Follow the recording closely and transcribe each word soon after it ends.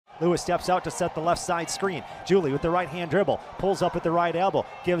Lewis steps out to set the left side screen. Julie with the right hand dribble, pulls up at the right elbow,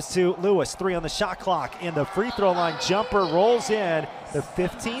 gives to Lewis, 3 on the shot clock, and the free throw line jumper rolls in. The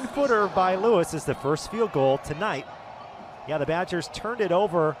 15-footer by Lewis is the first field goal tonight. Yeah, the Badgers turned it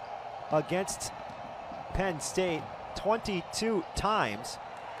over against Penn State 22 times.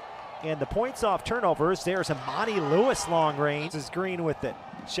 And the points off turnovers, there's Imani Lewis long range. This is Green with it.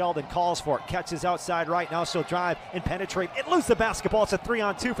 Sheldon calls for it, catches outside right. Now she'll drive and penetrate and lose the basketball. It's a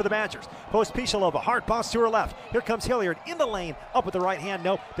 3-on-2 for the Badgers. Post Pishalova, hard bounce to her left. Here comes Hilliard in the lane, up with the right hand.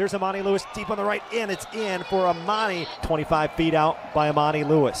 Nope, there's Imani Lewis deep on the right, and it's in for Imani. 25 feet out by Imani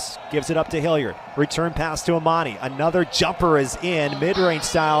Lewis. Gives it up to Hilliard. Return pass to Imani. Another jumper is in, mid-range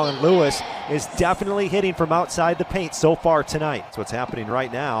style, and Lewis is definitely hitting from outside the paint so far tonight. That's what's happening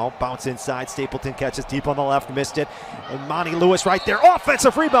right now. Bounce inside, Stapleton catches deep on the left, missed it. Imani Lewis right there,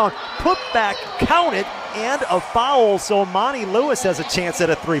 offensive rebound, put back, counted, and a foul. So Imani Lewis has a chance at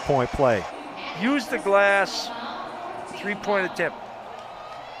a three-point play. Use the glass, three-point attempt.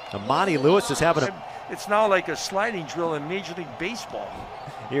 Imani Lewis is having a... It's now like a sliding drill in Major League Baseball.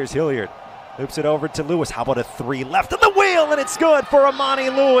 Here's Hilliard. Loops it over to Lewis. How about a 3 left of the wheel, and it's good for Imani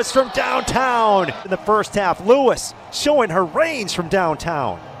Lewis from downtown. In the first half, Lewis showing her range from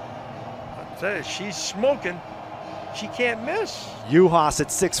downtown. I tell you, she's smoking. She can't miss. Juhas at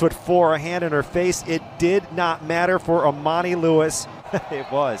 6'4", a hand in her face. It did not matter for Imani Lewis. It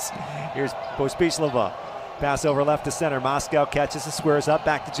was. Here's Pospisilova. Pass over left to center. Moscow catches and squares up.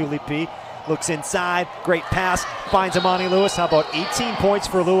 Back to Julie P. Looks inside. Great pass. Finds Imani Lewis. How about 18 points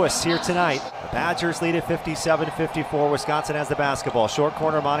for Lewis here tonight? The Badgers lead at 57-54. Wisconsin has the basketball. Short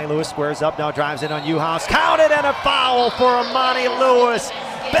corner. Imani Lewis squares up. Now drives in on Juhas. Counted, and a foul for Imani Lewis.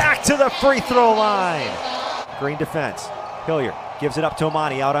 Back to the free throw line. Green defense. Hilliard gives it up to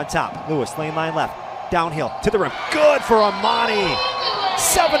Imani out on top. Lewis, lane line left. Downhill to the rim. Good for Imani.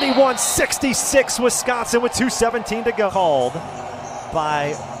 71-66 Wisconsin with 2:17 to go. Called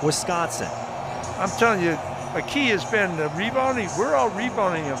by Wisconsin. I'm telling you, a key has been rebounding. We're all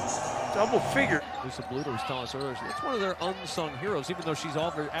rebounding a double figure. Lisa Bluter was telling us earlier, that's one of their unsung heroes, even though she's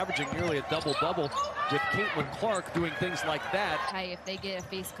averaging nearly a double-double with Caitlin Clark doing things like that. Hey, if they get a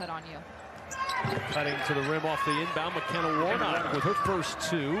face cut on you. Cutting to the rim off the inbound, McKenna Warnock with her first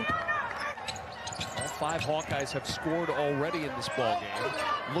 2. All 5 Hawkeyes have scored already in this ballgame.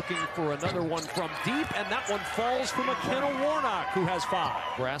 Looking for another one from deep, and that one falls for McKenna Warnock, who has 5.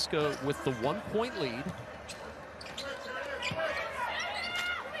 Nebraska with the 1-point lead.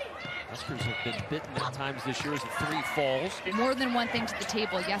 Huskers have been bitten at times this year as the 3 falls. More than one thing to the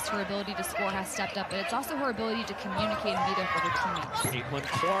table. Yes, her ability to score has stepped up, but it's also her ability to communicate and be there for her teammates. Caitlin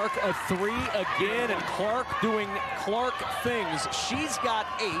Clark, a 3 again, and Clark doing Clark things. She's got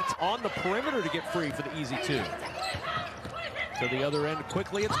 8 on the perimeter to get free for the easy 2. To the other end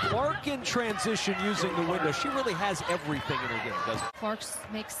quickly, it's Clark in transition using the window. She really has everything in her game, doesn't she? Clark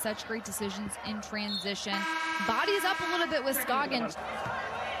makes such great decisions in transition. Bodies up a little bit with Scoggins.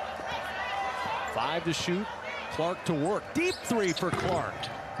 5 to shoot, Clark to work. Deep 3 for Clark.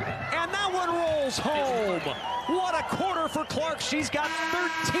 And that one rolls home. What a quarter for Clark. She's got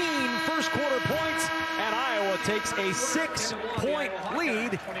 13 first quarter points, and Iowa takes a 6-point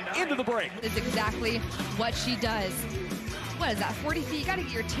lead into the break. Is exactly what she does. What is that, 40 feet? You gotta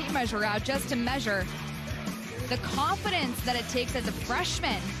get your tape measure out just to measure the confidence that it takes as a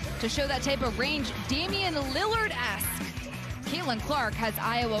freshman to show that type of range. Damian Lillard-esque. Caitlin Clark has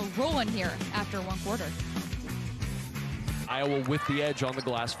Iowa rolling here after 1 quarter. Iowa with the edge on the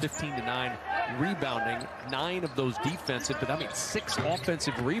glass, 15-9 rebounding, 9 of those defensive, but I mean 6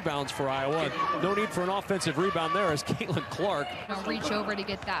 offensive rebounds for Iowa. No need for an offensive rebound there as Caitlin Clark. Reach over to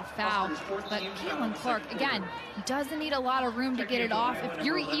get that foul, but Caitlin Clark, again, doesn't need a lot of room to get it off. If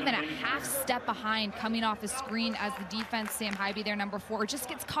you're even a half step behind coming off a screen as the defense, Sam Hybe, their number 4, just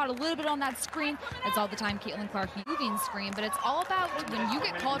gets caught a little bit on that screen. That's all the time Caitlin Clark moving screen, but it's all about when you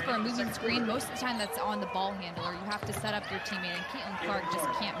get called for a moving screen, most of the time that's on the ball handler. You have to set up your teammate, and Caitlin Clark just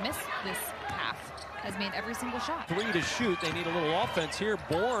can't miss this half. Has made every single shot. 3 to shoot. They need a little offense here.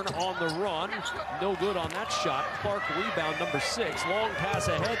 Bourne on the run. No good on that shot. Clark rebound number 6. Long pass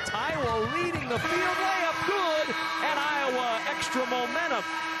ahead. Taiwo leading the field. Layup good. And Iowa extra momentum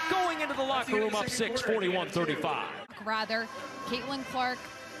going into the locker room up 6, 41-35. Rather, Caitlin Clark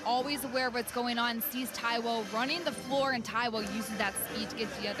always aware of what's going on, sees Taiwo running the floor, and Taiwo uses that speed to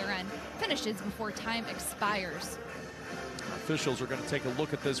get to the other end. Finishes before time expires. Officials are going to take a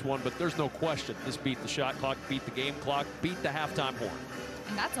look at this one, but there's no question. This beat the shot clock, beat the game clock, beat the halftime horn.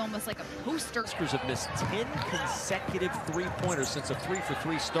 And that's almost like a poster. Huskers have missed 10 consecutive three-pointers since a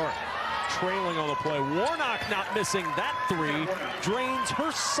 3-for-3 start. trailing on the play. Warnock not missing that three. Drains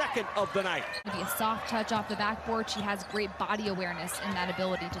her second of the night. Maybe a soft touch off the backboard. She has great body awareness in that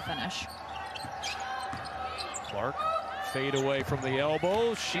ability to finish. Clark, fade away from the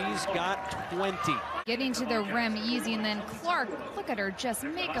elbow. She's got 20. Getting to the rim easy, and then Clark, look at her just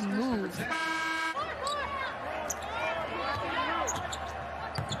make a move.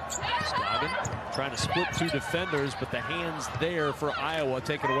 Scoggin trying to split two defenders, but the hands there for Iowa,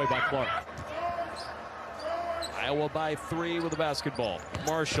 taken away by Clark. Iowa by 3 with the basketball.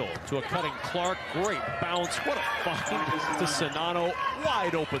 Marshall to a cutting Clark. Great bounce. What a find to Sonano.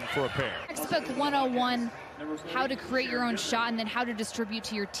 Wide open for a pair. Textbook 101, how to create your own shot and then how to distribute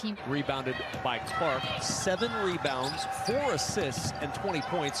to your team. Rebounded by Clark. 7 rebounds, 4 assists, and 20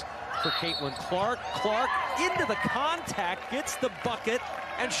 points for Caitlin Clark. Clark into the contact, gets the bucket,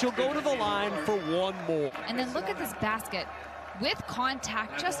 and she'll go to the line for one more. And then look at this basket. With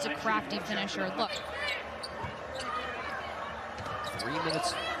contact, just a crafty finisher. Look. 3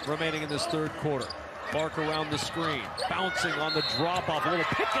 minutes remaining in this third quarter. Clark around the screen, bouncing on the drop-off. A little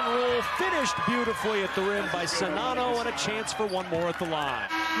pick and roll, finished beautifully at the rim by Sonano, and a chance for one more at the line.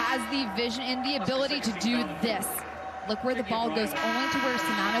 Has the vision and the ability to do this. Look where the ball goes, only to where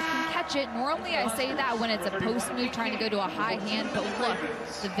Sonano can catch it. Normally I say that when it's a post move trying to go to a high hand, but look,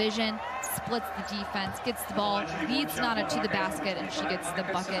 the vision splits the defense, gets the ball, leads Sonano to the basket, and she gets the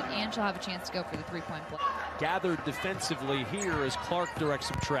bucket, and she'll have a chance to go for the three-point play. Gathered defensively here as Clark directs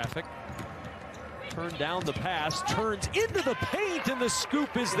some traffic. Turned down the pass, turns into the paint, and the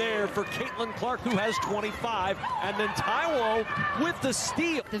scoop is there for Caitlin Clark, who has 25, and then Taiwo with the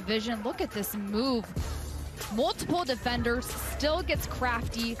steal. The vision, look at this move. Multiple defenders, still gets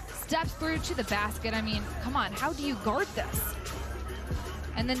crafty, steps through to the basket. I mean, come on, how do you guard this?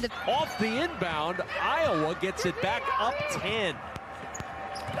 And then off the inbound, Iowa gets it back up 10.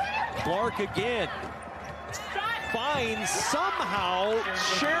 Clark again. Finds somehow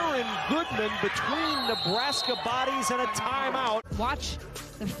Sharon Goodman between Nebraska bodies and a timeout. Watch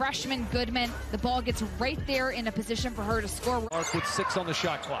the freshman Goodman. The ball gets right there in a position for her to score. Clark with 6 on the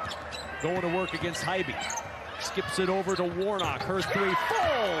shot clock. Going to work against Hybie. Skips it over to Warnock. Her three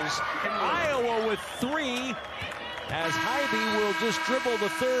falls. Iowa with 3 as Hybie will just dribble the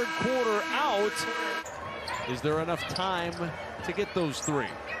third quarter out. Is there enough time to get those 3?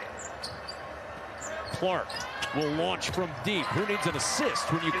 Clark will launch from deep. Who needs an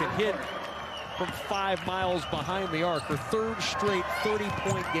assist when you can hit from 5 miles behind the arc? Her 3rd straight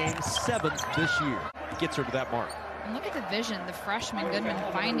 30-point game, 7th this year. Gets her to that mark. And look at the vision, the freshman Goodman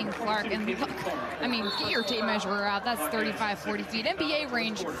finding Clark. And look, I mean, get your tape measure out. That's 35, 40 feet. NBA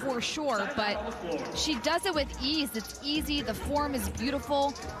range for sure, but she does it with ease. It's easy. The form is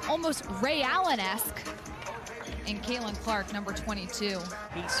beautiful, almost Ray Allen-esque. And Caitlin Clark, number 22.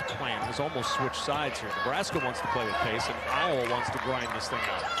 Pace plan has almost switched sides here. Nebraska wants to play with pace, and Iowa wants to grind this thing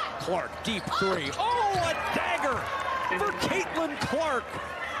out. Clark, deep 3. Oh, a dagger for Caitlin Clark.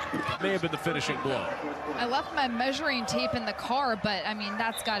 May have been the finishing blow. I left my measuring tape in the car, but I mean,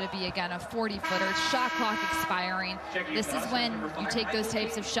 that's got to be, again, a 40-footer. Shot clock expiring. This is when you take those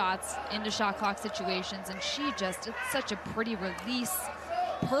types of shots into shot clock situations, and she just, it's such a pretty release,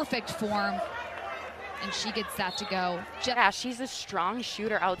 perfect form. And she gets that to go. Yeah, she's a strong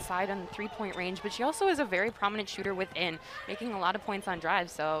shooter outside on the three-point range, but she also is a very prominent shooter within, making a lot of points on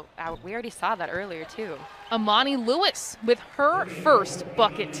drives. So we already saw that earlier too. Imani Lewis with her first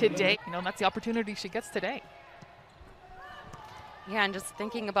bucket today. You know, that's the opportunity she gets today. Yeah, and just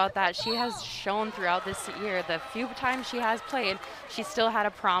thinking about that, she has shown throughout this year, the few times she has played, she still had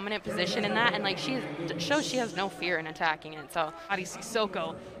a prominent position in that, and like she shows she has no fear in attacking it. So Adi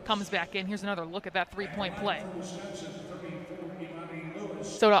Sissoko comes back in. Here's another look at that three-point play.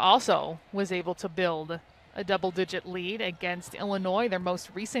 Soda also was able to build a double-digit lead against Illinois, their most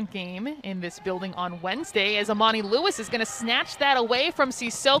recent game in this building on Wednesday, as Imani Lewis is going to snatch that away from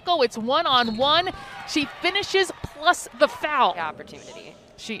Sissoko. It's one-on-one. She finishes plus the foul. the opportunity.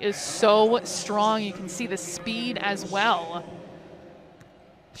 She is so strong. You can see the speed as well.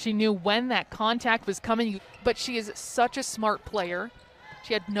 She knew when that contact was coming, but she is such a smart player.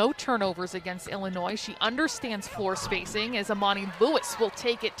 She had no turnovers against Illinois. She understands floor spacing, as Imani Lewis will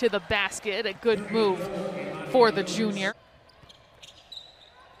take it to the basket. A good move for the junior.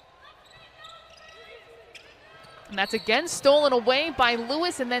 And that's again stolen away by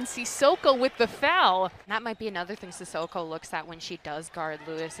Lewis, and then Sissoko with the foul. That might be another thing Sissoko looks at when she does guard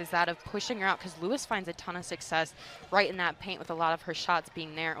Lewis, is that of pushing her out, because Lewis finds a ton of success right in that paint with a lot of her shots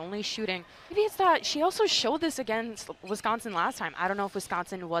being there, only shooting. Maybe it's that she also showed this against Wisconsin last time. I don't know if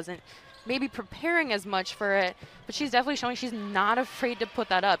Wisconsin wasn't maybe preparing as much for it, but she's definitely showing she's not afraid to put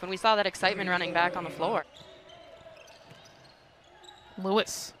that up, and we saw that excitement running back on the floor.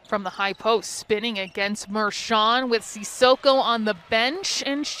 Lewis from the high post spinning against Mershon with Sissoko on the bench,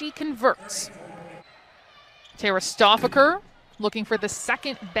 and she converts. Tara Stoffaker looking for the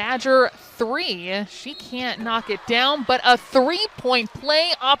second Badger three. She can't knock it down, but a three-point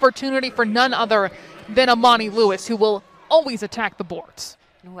play opportunity for none other than Imani Lewis, who will always attack the boards.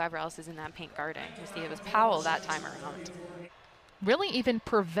 And whoever else is in that paint guarding. You see, it was Powell that time around. Really even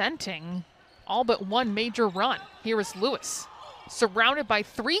preventing all but one major run. Here is Lewis, surrounded by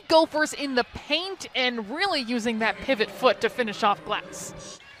three Gophers in the paint and really using that pivot foot to finish off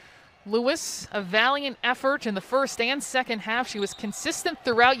glass. Lewis, a valiant effort in the first and second half. She was consistent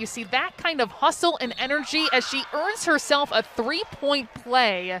throughout. You see that kind of hustle and energy as she earns herself a three-point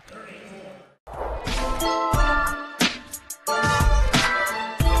play.